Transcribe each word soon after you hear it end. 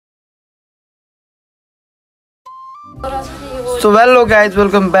So hello guys,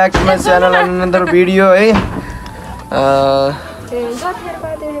 welcome back to my channel and another video है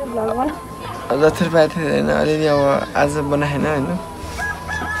जथेर पाए थिएँ हैन अलिअलि अब आज बनाएन हैन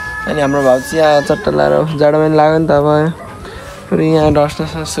अनि हाम्रो भाउ चाहिँ यहाँ चट्टा लाएर जाडोमा नि लाग्यो नि त अब पुरै यहाँ डस्ट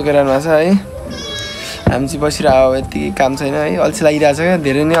सुकेर भएको छ है हामी चाहिँ बसिरहेको अब यति काम छैन है अल्छी लागिरहेछ क्या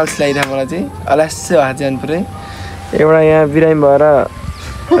धेरै नै अल्छी लागिरहेको मलाई चाहिँ अलास्सै भएको चाहिँ पुरै एउटा यहाँ बिरामी भएर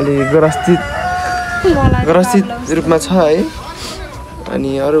अलि ग्रसित रूपमा छ है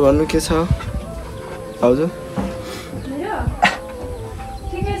अनि अरु भन्नु के छ भाउजू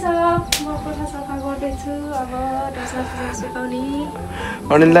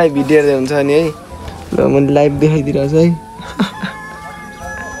अनिललाई भिडियो हेर्दै हुन्छ नि है ल मैले लाइभ देखाइदिरहेको छु है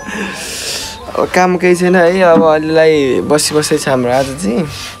अब काम केही छैन है अब अहिलेलाई बसी छ हाम्रो आज चाहिँ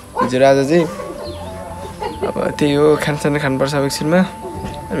हिजो आज चाहिँ अब त्यही हो खानसाना खानुपर्छ अब एकछिनमा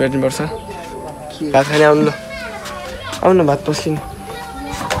भेट्नुपर्छ भात खाने आउनु ल आउनु भात पस्लिनु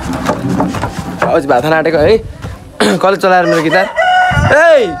आज भात खान आँटेको है कसले चलाएर मेरो गिटार ए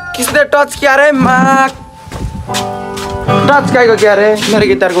किसले टच किया रे माक टच काईको किया रे मेरो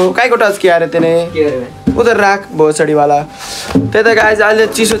गिटारको काईको टच किया रे तेने उधर राख भोसडी वाला त्यही त गाइस अहिले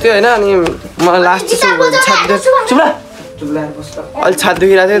चिसो थियो हैन अनि मलाई लास्ट चिसो छाती चुप्ला अहिले छाती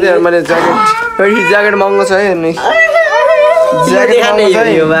दुखिरहेको थियो त्यही मैले ज्याकेट महँगो छ है हेर्नु ज्याकेट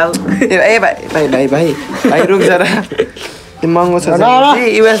ए भाइ रुक जरा महँगो छ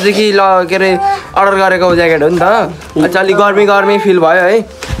युएसदेखि ल के अरे अर्डर गरेको ज्याकेट हो नि त अच्छा अलि गर्मी फिल भयो है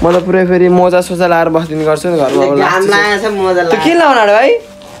म त पुरै फेरि मोजा सोजा लाएर बस्दिने गर्छु नि घरमा त के लाउनु अरे भाइ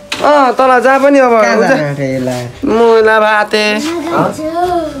तल जहाँ पनि अब मुला भाते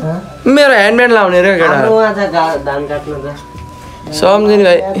मेरो ह्यान्डमेड लाउने रे केटा सम्झिनु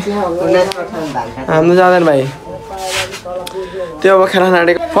भाइ हाम्रो जाँदैन भाइ त्यो अब खाना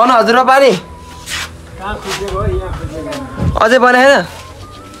नाटेको फोन हजुरमा पानी अझै बनाएन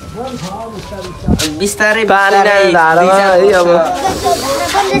बिस्तारै पानी धारामा है अब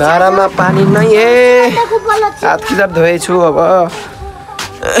धारामा पानी नै हे हात किताब धोएछु अब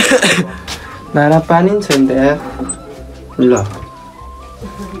धारा पानी नि छैन त यार ल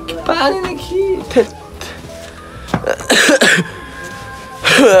पानी नै कि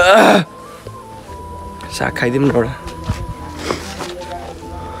साग खाइदिउँ न एउटा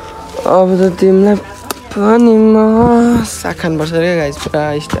अब त तिमीलाई पनि म साग खानुपर्छ अरे क्या गाइस पुरा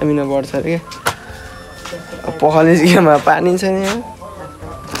स्टामिना बढ्छ अरे क्या पखाले गेमा पानी छैन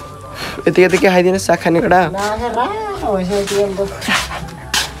यति के खाइदिनु साग खाने कडा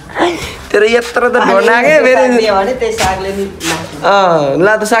तेरो यत्रो त ढोड्ना के फेरि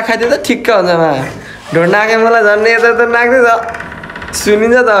ला त साग खाइदियो त ठिक्क हुन्छ मा ढोड्ना के मलाई झन् यत्रो त नाग्दै छ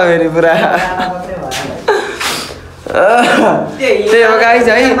सुनिन्छ त फेरि पुरा त्यही हो गाइस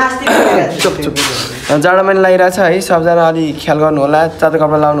है चुप जाडो महिना लागिरहेछ है सबजना अलि ख्याल गर्नु होला तातो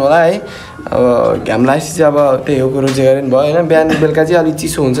कपडा लाउनु होला है अब घाम लागेपछि चाहिँ अब त्यही हो कुरो जे गरे नि भयो होइन बिहान बेलुका चाहिँ अलिक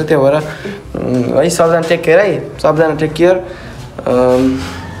चिसो हुन्छ त्यही भएर है सबजना टेक केयर है सबजना टेक केयर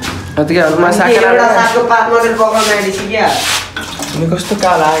कस्तो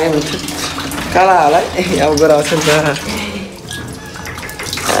काला आयो काला होला अब गएर आउँछ नि त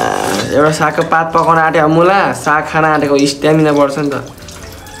एउटा सागको पात पकाउन आँट्यो मुला साग खान आँटेको स्ट्यामिना बढ्छ नि त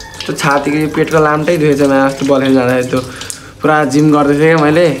त्यो छातीको पेटको लाम्टै धुएछ म जस्तो बलेर जाँदाखेरि त्यो पुरा जिम गर्दै थिएँ क्या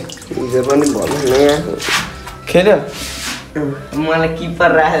मैले हिजो पनि भन्नु यहाँ खेल्यो मलाई किपर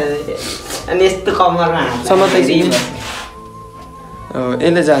राखेको अनि यस्तो कमरमा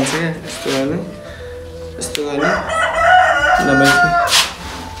यसले जान्छ क्या यस्तो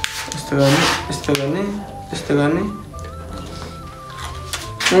गर्ने यस्तो गर्ने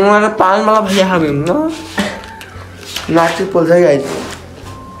मलाई पानी मलाई भैया खाने हुन्न नाक चाहिँ पोल्छ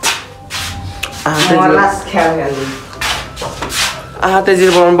क्या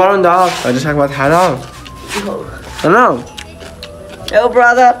तेजीले बनाउनु पर्यो नि त हजुर सागभात खाएर होइन ए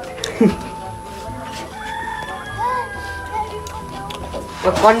ब्रदर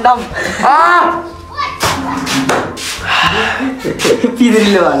कन्डम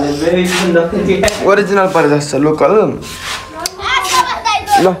ओरिजिनल परे जस्तो लोकल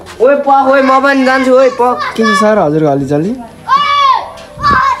ल ओए प ओए म पनि जान्छु ओए प के छ सर हजुरको हलिचली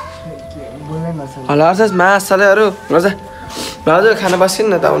होला हर्ष मास सधैँहरू गर्छ हजुर खाना बस्किन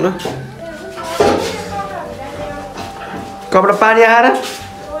न त आउनु कपडा पानी आएर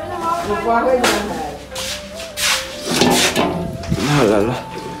ल ल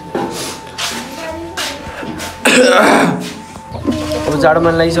अब जाडो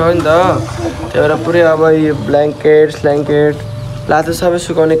मन लागिसक्यो नि त त्यही भएर पुरै अब यो ब्ल्याङ्केट लातो सबै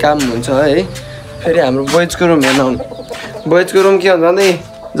सुकाउने काम हुन्छ है फेरि हाम्रो बोइजको रुम हेर्न आउनु बोइजको रुम के हुन्छ भन्दै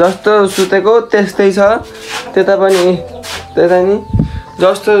जस्तो सुतेको त्यस्तै छ त्यता पनि त्यता नि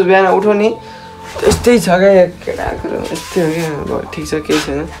जस्तो बिहान उठो नि त्यस्तै छ क्या केटाको यस्तै हो क्या अब ठिक छ केही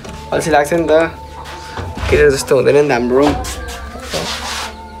छैन अल्छी लाग्छ नि त केटा जस्तो हुँदैन नि त हाम्रो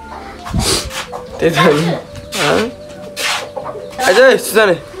त्यही त नि अझै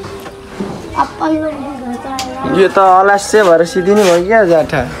सुजाने यो त अलास्से भएर सिधिने भयो क्या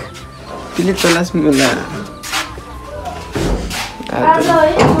जाठा त्यसले तलास मिला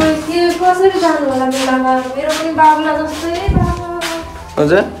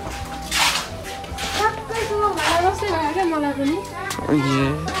हजुर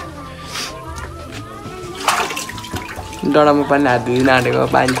डाँडामा पानी हात धुइन आँटेको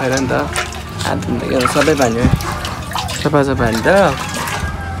पानी छैन नि त हात धुँदा सबै पानी हो सफा सफा हाल्छ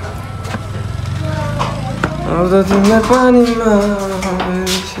पानीमा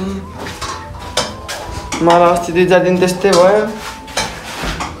मलाई अस्ति 2-4 दिन त्यस्तै भयो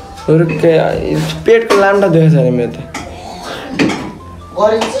पेटको लाम्टा दुखेको छ अरे मेरो त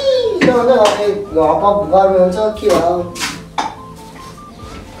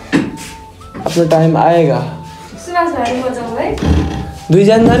आफ्नो टाइम आएगा 2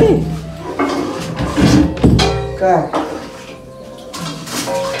 जनवरी कहाँ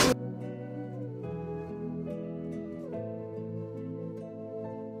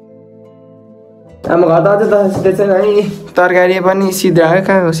हाम्रो घर त अझै दसैँ सिधै छैन है तरकारी पनि सिद्रा है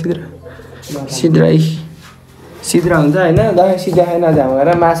कहाँको सिद्रा हुन्छ होइन दसैँ सिद्रा खाइन आज हाम्रो घर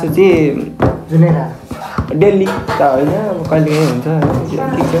मासु चाहिँ डेली त होइन अब कहिले काहीँ हुन्छ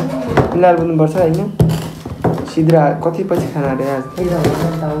ठिक छ मिलाएर बुझ्नुपर्छ होइन सिद्रा कति पछि खाना अरे आज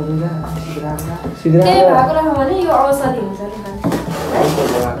सिद्रा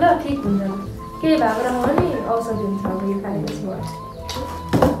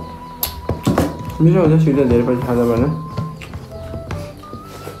मिलो हुन्छ सिद्रा धेरै पछि खाँदा भएन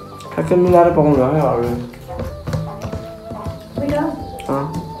ठ्याक्कै मिलाएर पकाउनु भयो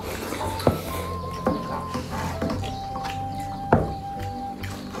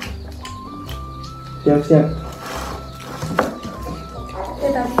siap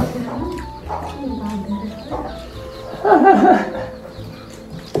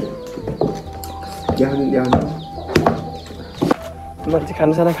jangan मान्छे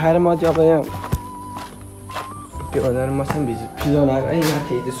खानासाना खाएर म चाहिँ अब यहाँ के भन्छ मसँग भिजाउन आएको है यहाँ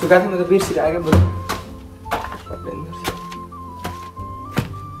थिएँ त्यो सुकाएको थिएँ म त बिर्सिरहेको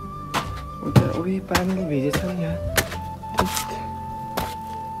उही पानीले भिजेछ नि यहाँ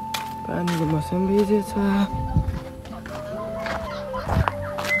पानीले मसँग भिजेछ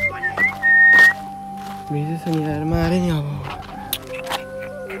भिजेछ नि यार मारे नि अब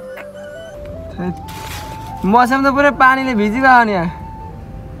मौसम त पुरै पानीले भिजिगयो नि यहाँ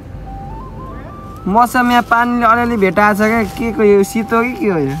मौसम यहाँ पानीले अलिअलि भेटाएको छ क्या के को यो शीत हो कि के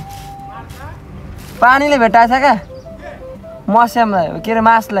हो यो पानीले भेटाएको छ क्या मौसमलाई के अरे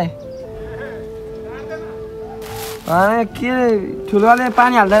मासलाई के अरे ठुलोले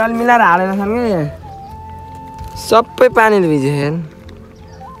पानी हाल्दा अलि मिलाएर हालेर छन् क्या यहाँ सबै पानीले भिज्यो हेर्नु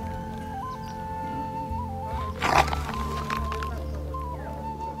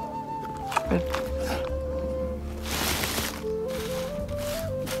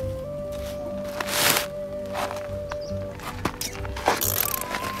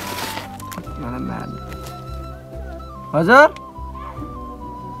हजुर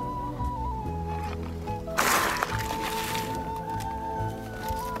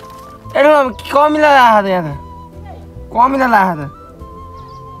ए कमिला लाग्यो त यहाँ त कमिला लाग्यो त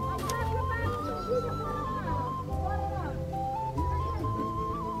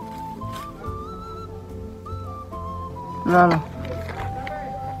ल ल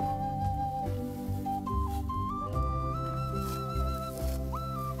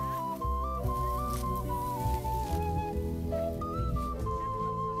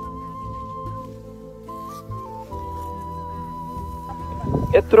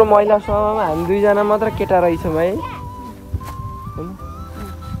यत्रो महिला समूहमा हामी 2 जना मात्र केटा रहेछौँ है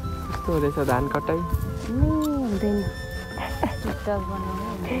कस्तो हुँदैछ धान कटाइ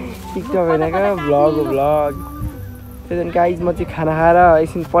टिकटक होइन क्या भ्लग त्यही गाइज म चाहिँ खाना खाएर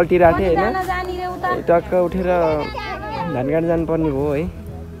एकछिन पल्टिरहेको थिएँ होइन टक्क उठेर धान काट्न जानुपर्ने भयो है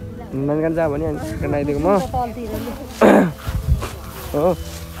धान काट्न जा भने आइदिएको म हो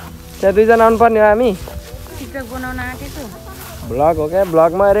त्यहाँ 2 जना आउनुपर्ने हो हामी भ्लग हो क्या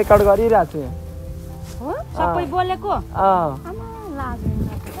भ्लगमा रेकर्ड गरिरहेको छु सबै बोलेको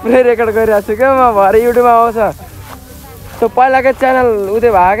पुरै रेकर्ड गरिरहेको छु क्या म भरे युट्युबमा आउँछ त्यो पहिलाको च्यानल उतै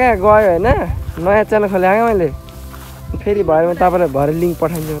भयो क्या गयो होइन नयाँ च्यानल खोलेको क्या मैले फेरि भएर म तपाईँलाई भरे लिङ्क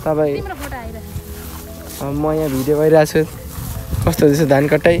पठाइदिन्छु तपाईँ म यहाँ भिडियो गरिरहेको छु कस्तो हुँदैछ धान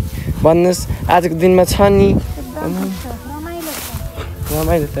कटाइ भन्नुहोस् आजको दिनमा छ नि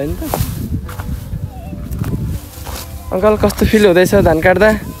रमाइलो त नि त अङ्कल कस्तो फिल हुँदैछ धान काट्दा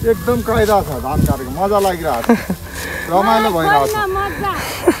एकदम काइदा छ धान काटेको मजा लागिरहेको छ रमाइलो भइरहेको छ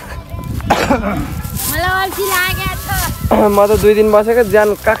म त 2 दिन बसेको ज्यान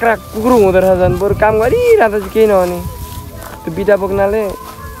काक्रा कुकुर हुँदो रहेछ झन् बरु काम गरिरहँदा चाहिँ केही नहुने त्यो बिटा बोक्नाले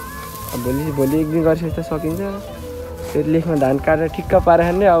भोलि एक दिन गरिसकेपछि त सकिन्छ त्यो लेखमा धान काटेर ठिक्क पारेर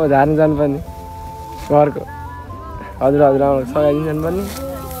खाने अब झार्नु जानुपर्ने घरको हजुर आउनु सघाइदिनु जानुपर्ने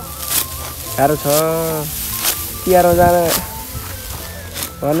गाह्रो छ तिहारमा जान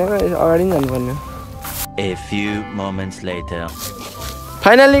भनेको अगाडि नै जानुपर्ने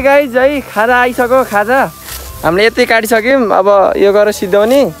फाइनली गाइज है खाजा आइसक्यो खाजा हामीले यति काटिसक्यौँ अब यो गरेर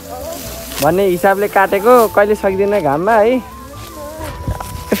सिद्धाउने भन्ने हिसाबले काटेको कहिले सकिँदैन घाममा है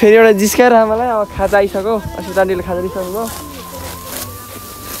फेरि एउटा जिस्काएर मलाई अब खाजा आइसक्यो अस्ति दान्डीले खाजा दिइसक्नुभयो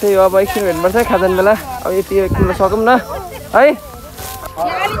त्यही हो अब एकछिन भेट्नुपर्छ खाजाने बेला अब यति किन्न सकौँ न है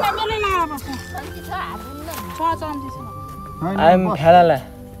आइएम फेलाला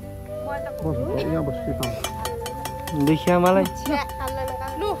देखिया मलाई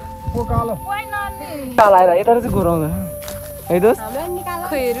लाएर यता चाहिँ घुराउँदा है दोस्त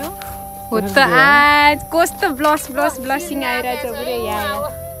खोइहरू हो त आज कस्तो ब्लसिङ आइरहेछ पुरै यहाँ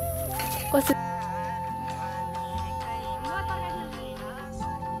कस्तो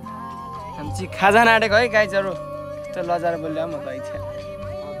हामी खाजा नाटेको है गाइजहरू त्यो लजाएर बोल्यो म त इच्छा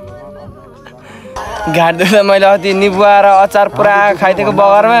घाट दुख्दा मैले अति निबुवा र अचार पुरा खाइदिएको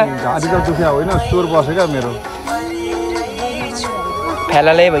बगरमा घाँटी त दुख्या होइन स्वर बस्यो क्या मेरो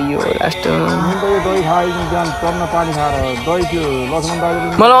फेलालै भइयो लास्ट दही खायो बिहान टन्न पानी खाएर दही थियो लक्ष्मण दाइले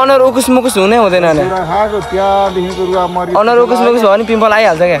मलाई अनुहार उकुस मुकुस हुनै हुँदैन नि खाएको त्यहाँदेखिको रुवा मरि अनुहार उकुस मुकुस भयो भने पिम्पल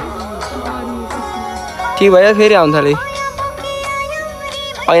आइहाल्छ क्या ठिक भयो फेरि आउँछ अरे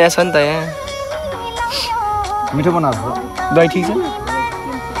ऐना छ नि त यहाँ मिठो बनाएको छ दही ठिक छ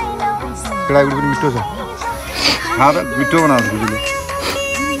केटाको पनि मिठो छ खाएर मिठो बनाएको छ बुझिले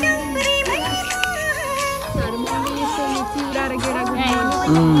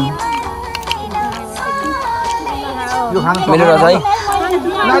यो खानु मिल्यो रहेछ है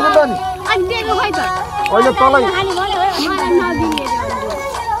अहिले तलै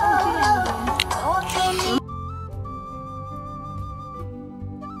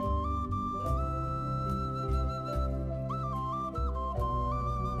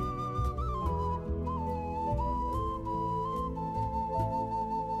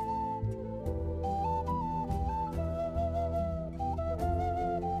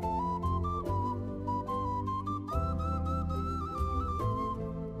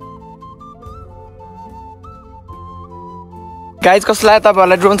गाइज कस्तो लाग्यो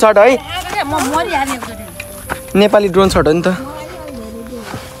तपाईँहरूलाई ड्रोन सर्ट है नेपाली ड्रोन सर्ट हो नि त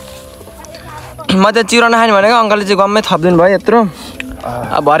म त चिउरा नखाने भनेको अङ्कलले चाहिँ गम्मै थपिदिनु भयो यत्रो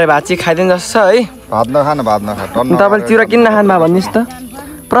अब भरे भात चाहिँ खाइदिनु जस्तो छ है भात नखा तपाईँले चिउरा किन नखानु भयो भन्नुहोस् त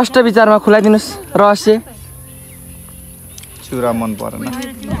प्रष्ट विचारमा खुलाइदिनुहोस् रहस्य चिउरा मन परेन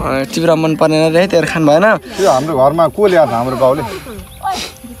चिउरा मन परेन रे त्यही खानु भएन त्यो हाम्रो घरमा को ल्याएको छ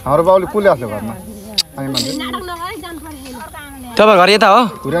हाम्रो बाउले को ल्याएको छ घरमा तपाईँ घर यता हो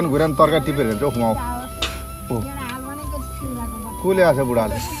घुरान तरकारी टिपेर हेर्छ खुवाउ को ल्याएको छ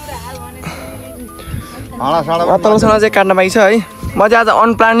बुढाले तलसँग चाहिँ काट्न पाइन्छ है म चाहिँ आज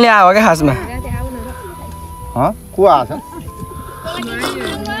अनप्लानले आएको क्या खासमा को आएको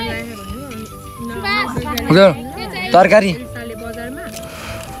छ तरकारी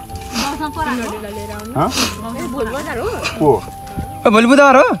भोलि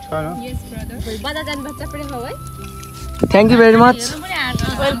बुधबार हो थ्याङ्क यू भेरी मच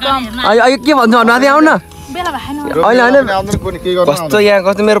अहिले के भन्छ भन्नु आउनु न अहिले होइन कस्तो यहाँ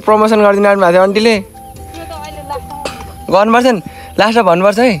कस्तो मेरो प्रमोसन गरिदिनु आउनु भएको थियो आन्टीले गर्नुपर्छ नि लास्टमा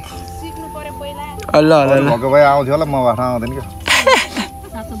भन्नुपर्छ है ल ल भाइ आउँथ्यो होला म आउँदैन क्या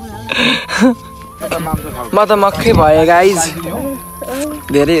म त मक्खै भएँ गाइज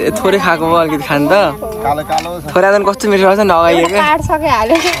धेरै थोरै खाएको भयो अलिकति खानु त थोरै आदन कस्तो मिठो रहेछ नगाइयो क्या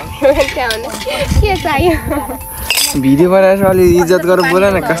भिडियो बनाएर अलि इज्जत गरेर बोल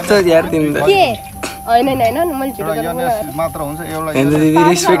न कस्तो यार तिमी त दिदी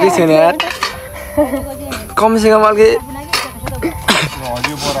रेस्पेक्टै छैन यार कमसेकम अलिकति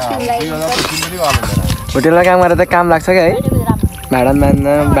होटेलमा काम गरेर त काम लाग्छ क्या है भाडा मान्न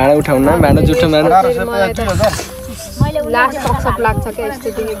भाडा उठाउन भाडा जुठो मार्न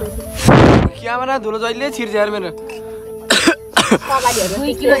क्यामेरा धुलो जहिले छिर्छ यार मेरो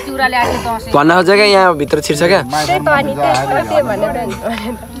भन्न खोज्छ क्या यहाँ भित्र छिर्छ क्या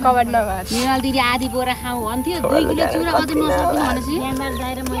दिदी आधी बोरा खाऊ भन्थ्यो 2 किलो चुरा अझै नसक्नु भनेपछि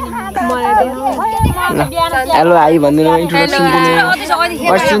हेलो हाई भनिदिनु इन्ट्रोडक्सन दिने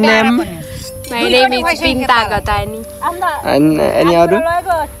What's your name? My name is Pinta Gatani. And any other?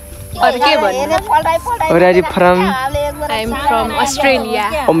 Or के भन्नु? Where are you from? I'm from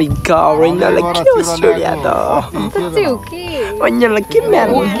Australia. Oh my god, we're not like Australia though. That's okay. We're not like man.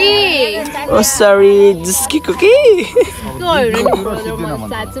 Okay. Oh sorry, just kick okay.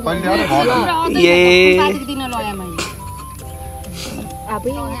 Yeah.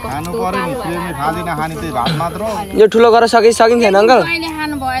 खानु पर्यो नि प्रेमले खाँदिन खाने त्यही भात मात्र यो ठुलो गरेर सकिन्छ अंकल अहिले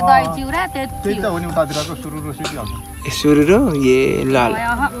खानु भयो दही चिउरा त्यही त हो नि उतातिरको सुरु सिटिहाल्छ सुरु र ए लाल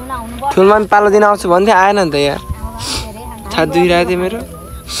ठुलमा पनि पालो दिन आउँछु भन्थे आएन नि त यार छात दुइरहेको थियो मेरो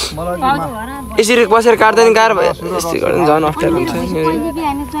यसरी बसेर काट्दैन गाह्रो भयो यस्तै गर्दा झन् अप्ठ्यारो हुन्छ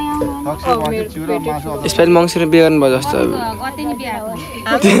यसपालि मङ्सिर बिहे गर्नु भयो जस्तो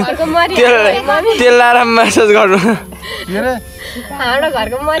तेल लाएर म्यासेज गर्नु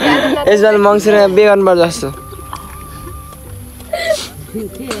यसपालि मङ्सिर बिहे गर्नु पर्छ जस्तो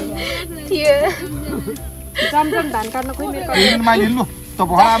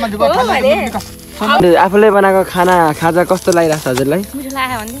आफूले बनाएको खाजा कस्तो लागिरहेको छ हजुरलाई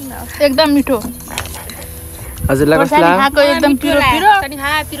एकदम मिठो हजुरलाई कस्तो लाग्यो एकदम पिरो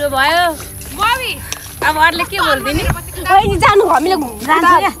पिरो भयो अब अरूले के बोल्दिने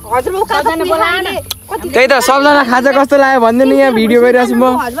त्यही त सबजना खाजा कस्तो लाग्यो भन्दिनु यहाँ भिडियो गरिरहेको छु म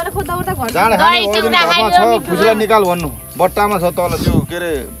खुजुरा निकाल भन्नु बट्टामा छ तल त्यो के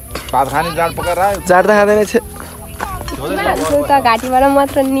अरे भात खाने जाँड पकाएर आयो चाड त खाँदैन छ घाँटीबाट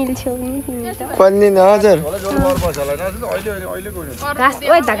मात्र निल्छौ नि पनि हजुर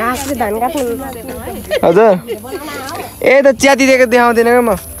हजुर ए त च्याति दिएको देखाउँदैन क्या म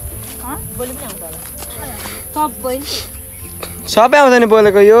सबै आउँछ नि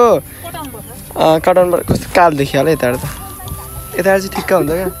बोलेको यो कटनबाट कस्तो काल देखिहाल्यो यताबाट त यताबाट चाहिँ ठिक्क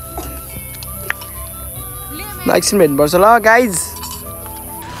हुन्छ क्या एकछिन भेट्नुपर्छ ल गाइज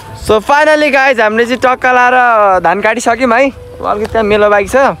सो फाइनली गाइज हामीले चाहिँ टक्का लाएर धान काटिसक्यौँ है अलिकति त्यहाँ मेलो बाइक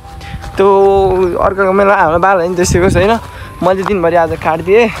छ त्यो अर्को मेलो हाम्रो बाल होइन त्यसैको छैन मैले दिनभरि आज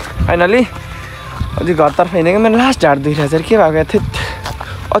काटिदिएँ फाइनली अझै घरतर्फ हिँडेको मेरो लास्ट ढाड दुखिरहेको छ के भएको थियो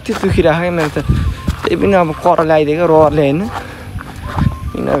अति दुखिरहेको क्या मेरो त त्यही पनि अब करले आइदिएको रोहरले होइन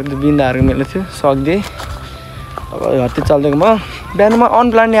यिनीहरू बिन्दाहरूको मेलो थियो सकिदिएँ अब घरतिर चलिदिएको म बिहानमा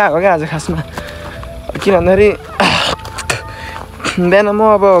अनप्लान्ड आएको क्या आज खासमा किन भन्दाखेरि बिहान म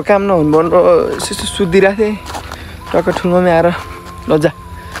अब काम नहुनु यस्तो सुत्दिरहेको थिएँ टक्क ठुलोमा आएर लज्जा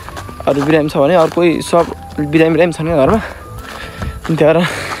अरू बिरामी छ भने अरू कोही सब बिरामी छन् क्या घरमा त्यही भएर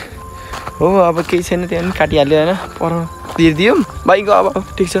हो अब केही छैन त्यहाँ पनि काटिहाल्यो होइन पर तिर्दियौँ बाइकको अब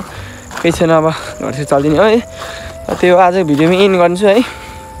ठिक छ केही छैन अब घर चाहिँ चलिदिने है त्यो आज भिडियोमा इन गर्छु है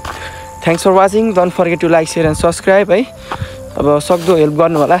thanks for watching don't forget to like share and subscribe है अब सक्दो हेल्प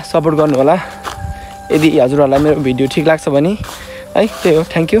गर्नु होला सपोर्ट गर्नु होला यदि हजुरहरूलाई मेरो भिडियो ठिक लाग्छ भने है त्यही हो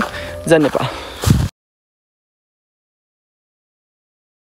थ्याङ्क यू जय नेपाल